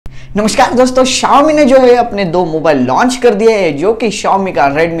नमस्कार दोस्तों, Xiaomi ने जो है अपने दो मोबाइल लॉन्च कर दिए हैं जो कि Xiaomi का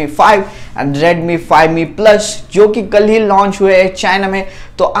Redmi 5 and Redmi 5Mi Plus जो कि कल ही लॉन्च हुए हैं चाइना में।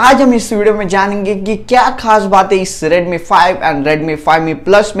 तो आज हम इस वीडियो में जानेंगे कि क्या खास बात है इस Redmi 5 and Redmi 5Mi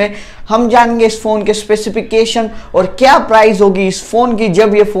Plus में। हम जानेंगे इस फोन के स्पेसिफिकेशन और क्या प्राइस होगी इस फोन की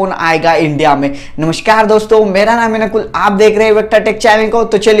जब ये फोन आएगा इंडिया में। नमस्कार दोस्तों, मेरा नाम है नकुल, आप देख रहे हैं वेक्टर टेक चैनल को।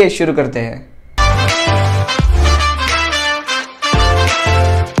 तो चलिए शुरू करते हैं।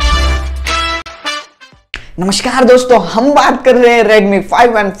 नमस्कार दोस्तों, हम बात कर रहे हैं Redmi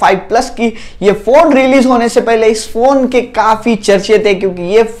 5 एंड 5 Plus की। ये फोन रिलीज होने से पहले इस फोन के काफी चर्चे थे क्योंकि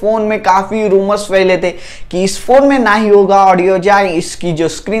ये फोन में काफी रूमर्स फैले थे कि इस फोन में ना ही होगा ऑडियो जैक, इसकी जो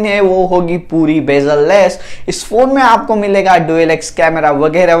स्क्रीन है वो होगी पूरी बेजल लेस, इस फोन में आपको मिलेगा डुअल एक्स कैमरा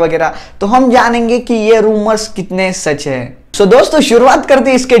वगैरह वगैरह। तो हम जानेंगे कि ये रूमर्स कितने सच है। तो दोस्तों शुरुआत करते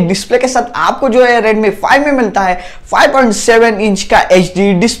हैं इसके डिस्प्ले के साथ। आपको जो है Redmi 5 में मिलता है 5.7 इंच का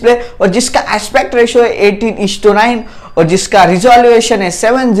HD डिस्प्ले और जिसका एस्पेक्ट रेशियो है 18:9 और जिसका रिजोल्यूशन है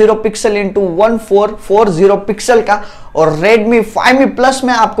 70 पिक्सल इंटू 1440 पिक्सल का। और Redmi 5Mi Plus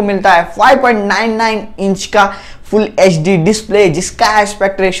में आपको मिलता है 5.99 इंच का फुल HD डिस्प्ले जिसका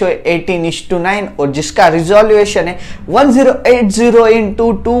एस्पेक्ट रेशियो है 18:9 और जिसका रिजोल्यूशन है 1080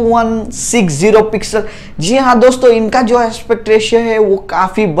 इंटू 2160 पिक्सल। जी हाँ दोस्तों, इनका जो एस्पेक्ट रेशियो है वो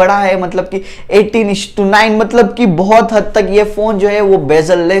काफी बड़ा है, मतलब कि 18:9, मतलब कि बहुत हद तक ये फोन जो है वो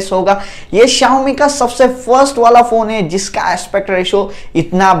बेजल लेस होगा। ये Xiaomi का सबसे फर्स्ट वाला फोन है जिसका एस्पेक्ट रेशियो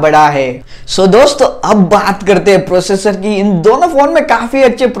इतना बड़ा है। सो दोस्तों अब बात करते हैं प्रोसेसर की। इन दोनों फोन में काफी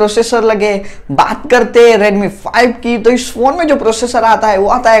अच्छे प्रोसेसर लगे। बात करते हैं Redmi 5 की, तो इस फोन में जो प्रोसेसर आता है वो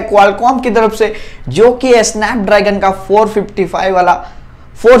आता है Qualcomm की तरफ से जो कि है स्नैपड्रैगन का 450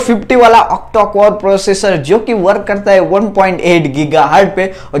 वाला ऑक्टा कोर प्रोसेसर जो कि वर्क करता है 1.8 गीगाहर्ट्ज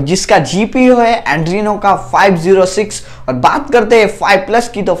पे और जिसका जीपीयू है एड्रीनो का 506। और बात करते हैं 5 Plus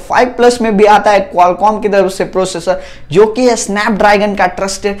की, तो 5 Plus में भी आता है Qualcomm की तरफ से प्रोसेसर जो कि है स्नैपड्रैगन का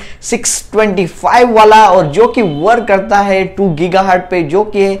ट्रस्टेड 625 वाला और जो कि वर्क करता है 2 गीगाहर्ट्ज पे जो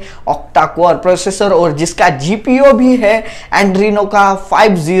कि है ऑक्टा कोर प्रोसेसर और जिसका जीपीयू भी है एड्रीनो का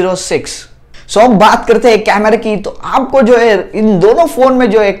 506। सो अब बात करते हैं कैमरा की, तो आपको जो है इन दोनों फोन में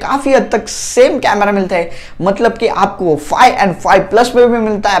जो है काफी हद तक सेम कैमरा मिलता है, मतलब कि आपको 5 एंड 5 Plus में भी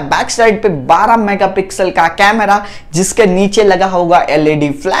मिलता है बैक साइड पे 12 मेगापिक्सल का कैमरा जिसके नीचे लगा होगा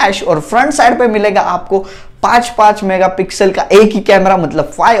LED फ्लैश और फ्रंट साइड पे मिलेगा आपको 5 मेगापिक्सल का एक ही कैमरा,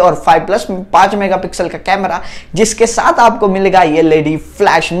 मतलब 5 और 5 Plus में 5 मेगापिक्सल का कैमरा जिसके साथ आपको मिलेगा LED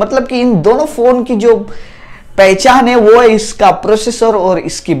फ्लैश। मतलब कि इन दोनों फोन की जो पहचान है वो है इसका प्रोसेसर और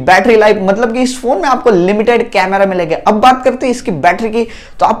इसकी बैटरी लाइफ, मतलब कि इस फोन में आपको लिमिटेड कैमरा मिलेगा। अब बात करते हैं इसकी बैटरी की,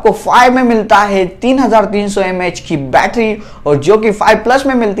 तो आपको 5 में मिलता है 3300 mAh की बैटरी और जो कि 5 Plus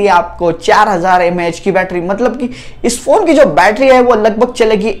में मिलती है आपको 4000 mAh की बैटरी। मतलब कि इस फोन की जो बैटरी है वो लगभग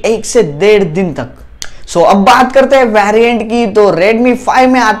चलेगी 1 से 1.5 दिन तक। सो अब बात करते हैं वेरिएंट की, तो Redmi 5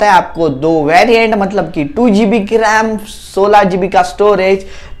 में आता है आपको दो वेरिएंट, मतलब कि 2GB की रैम, 16GB का स्टोरेज,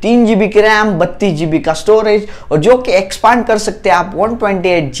 3GB की रैम, 32GB का स्टोरेज और जो कि एक्सपांड कर सकते हैं आप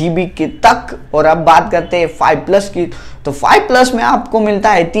 128GB के तक। और अब बात करते हैं 5 Plus की, तो 5 Plus में आपको मिलता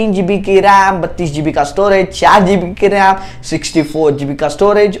है 3GB की रैम, 32GB का स्टोरेज, 4GB की रैम, 64GB का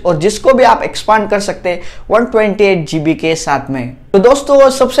स्टोरेज और जिसको भी आप एक्सपांड कर सकते हैं 128GB के साथ में। तो दोस्तों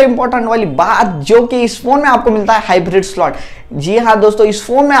सबसे इंपॉर्टेंट वाली बात जो कि इस फोन में आपको मिलता है हाइब्रिड स्लॉट। जी हाँ दोस्तों, इस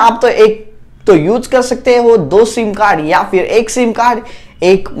फोन में आप तो यूज कर सकते हैं वो 2 सिम कार्ड या फिर 1 सिम कार्ड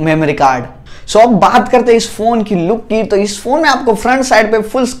 1 मेमोरी कार्ड। सो अब बात करते हैं इस फोन की लुक की, तो इस फोन में आपको फ्रंट साइड पे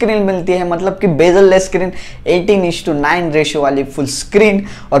फुल स्क्रीन मिलती है, मतलब कि बेजल लेस स्क्रीन 18:9 रेशियो वाली फुल स्क्रीन।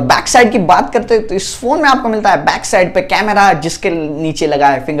 और बैक साइड की बात करते हैं तो इस फोन में आपको मिलता है बैक साइड पे कैमरा जिसके नीचे लगा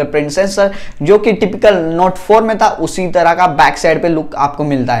है फिंगरप्रिंट सेंसर जो कि टिपिकल Note 4 में था, उसी तरह का बैक साइड पे लुक आपको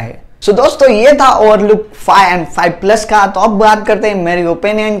मिलता है। सो दोस्तों ये था ओवरलुक 5 एंड 5 Plus का। तो अब बात करते हैं मेरी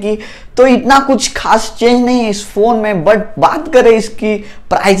ओपिनियन की, तो इतना कुछ खास चेंज नहीं है इस फोन में, बट बात करें इसकी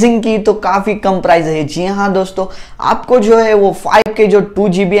प्राइसिंग की तो काफी कम प्राइस है। जी हाँ दोस्तों, आपको जो है वो 5 के जो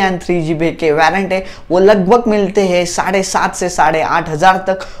 2GB एंड 3GB के वेरिएंट है वो लगभग मिलते हैं 7,500 से 8,500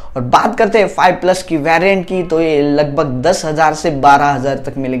 तक। और बात करते हैं 5 Plus की वेरिएंट की, तो ये लगभग 10,000 से 12,000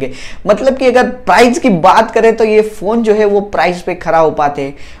 तक मिलेंगे। मतलब कि अगर प्राइस की बात करें तो ये फोन जो है वो प्राइस पे खरा हो पाते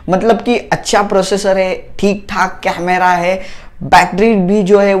हैं, मतलब कि अच्छा प्रोसेसर है, ठीक ठाक कैमरा है, बैटरी भी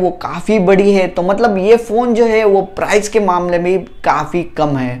जो है वो काफी बड़ी है, तो मतलब ये फोन जो है वो प्राइस के मामले में काफी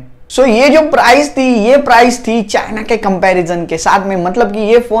कम है। सो ये जो प्राइस थी चाइना के कंपैरिजन के साथ में, मतलब कि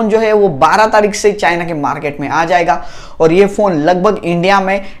ये फोन जो है वो 12 तारीख से चाइना के मार्केट में आ जाएगा और ये फोन लगभग इंडिया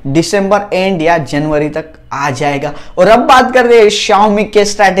में दिसंबर एंड या जनवरी तक आ जाएगा। और अब बात कर रहे हैं Xiaomi के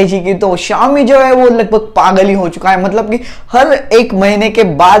स्ट्रैटेजी की, तो Xiaomi जो है वो लगभग पागल ही हो चुका है, मतलब कि हर एक महीने के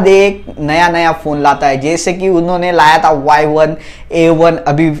बाद एक नया फोन लाता है। जैसे कि उन्होंने लाया था Y1 A1,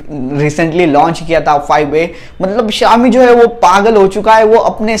 अभी रिसेंटली लॉन्च किया था 5A। मतलब Xiaomi जो है वो पागल हो चुका है, वो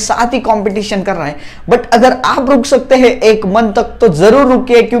अपने साथ ही कंपटीशन कर रहा है। बट अगर आप रुक सकते हैं एक मंथ तक तो जरूर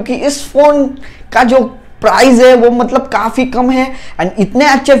रुकिए, क्योंकि इस फोन का जो प्राइस है वो मतलब काफी कम है एंड इतने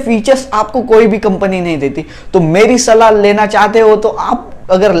अच्छे फीचर्स आपको कोई भी कंपनी नहीं देती। तो मेरी सलाह लेना चाहते हो तो आप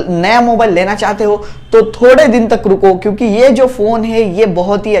अगर नया मोबाइल लेना चाहते हो तो थोड़े दिन तक रुको, क्योंकि ये जो फोन है ये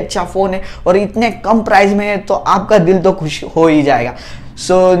बहुत ही अच्छा फोन है और इतने कम प्राइस में है तो आपका दिल तो खुश हो ही जाएगा।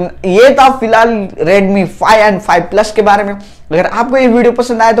 ये था फिलहाल Redmi 5 एंड 5 Plus के बारे में। अगर आपको ये वीडियो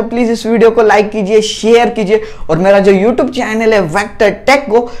पसंद आया तो प्लीज इस वीडियो को लाइक कीजिए, शेयर कीजिए और मेरा जो YouTube चैनल है वेक्टर टेक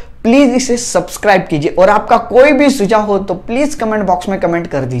को प्लीज इसे सब्सक्राइब कीजिए। और आपका कोई भी सुझाव हो तो प्लीज कमेंट बॉक्स में कमेंट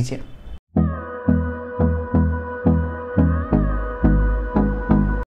कर दीजिए।